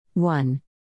1.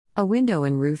 A window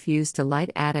and roof used to light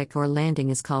attic or landing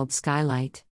is called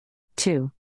skylight.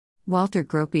 2. Walter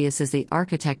Gropius is the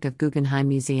architect of Guggenheim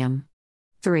Museum.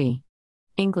 3.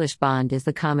 English bond is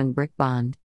the common brick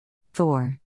bond.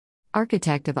 4.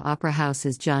 Architect of Opera House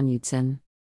is John Utzon.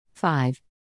 5.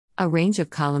 A range of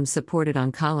columns supported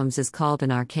on columns is called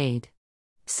an arcade.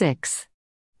 6.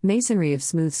 Masonry of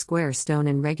smooth square stone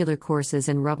in regular courses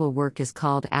and rubble work is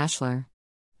called ashlar.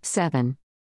 7.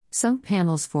 Sunk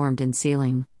panels formed in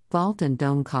ceiling, vault and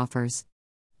dome coffers.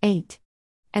 8.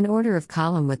 An order of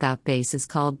column without base is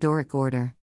called Doric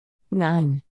order.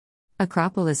 9.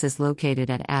 Acropolis is located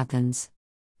at Athens.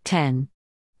 10.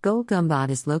 Gol Gumbad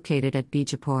is located at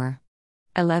Bijapur.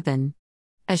 11.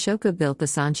 Ashoka built the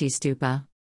Sanchi Stupa.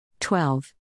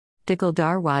 12. Dikal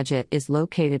Darwaja is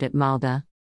located at Malda.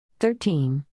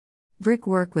 13.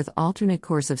 Brickwork with alternate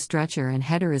course of stretcher and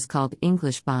header is called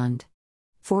English bond.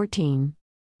 14.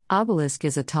 Obelisk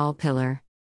is a tall pillar.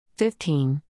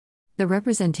 15. The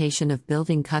representation of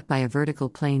building cut by a vertical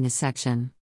plane is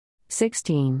section.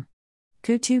 16.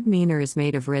 Qutub Minar is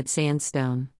made of red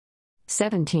sandstone.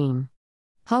 17.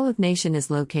 Hall of Nation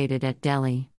is located at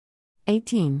Delhi.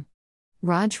 18.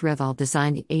 Raj Reval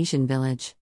designed the Asian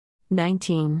village.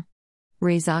 19.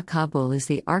 Reza Kabul is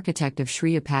the architect of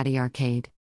Shriyapati Arcade.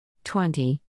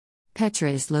 20.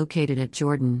 Petra is located at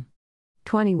Jordan.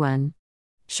 21.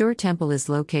 Shore Temple is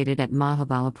located at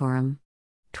Mahabalipuram.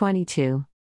 22.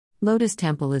 Lotus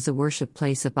Temple is a worship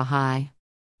place of Baha'i.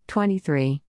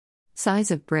 23.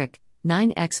 Size of brick,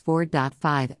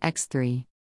 9x4.5x3.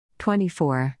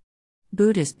 24.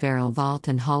 Buddhist burial vault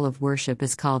and hall of worship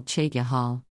is called Chaitya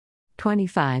Hall.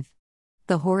 25.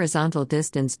 The horizontal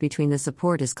distance between the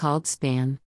support is called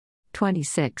span.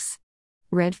 26.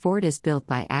 Red Fort is built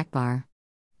by Akbar.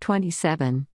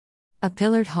 27. A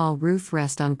pillared hall roof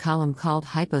rests on column called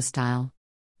hypostyle.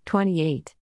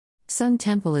 28. Sun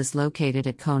Temple is located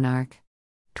at Konark.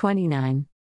 29.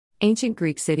 Ancient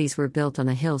Greek cities were built on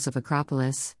the hills of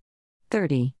Acropolis.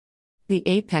 30. The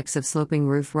apex of sloping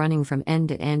roof running from end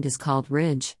to end is called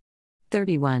ridge.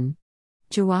 31.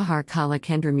 Jawahar Kala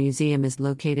Kendra Museum is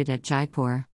located at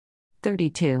Jaipur.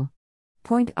 32.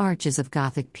 Point Arch is of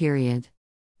Gothic period.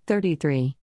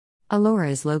 33. Ellora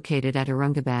is located at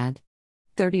Aurangabad.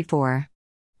 34.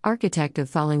 Architect of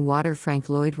Falling Water Frank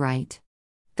Lloyd Wright.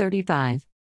 35.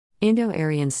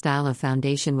 Indo-Aryan style of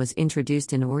foundation was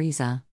introduced in Orissa.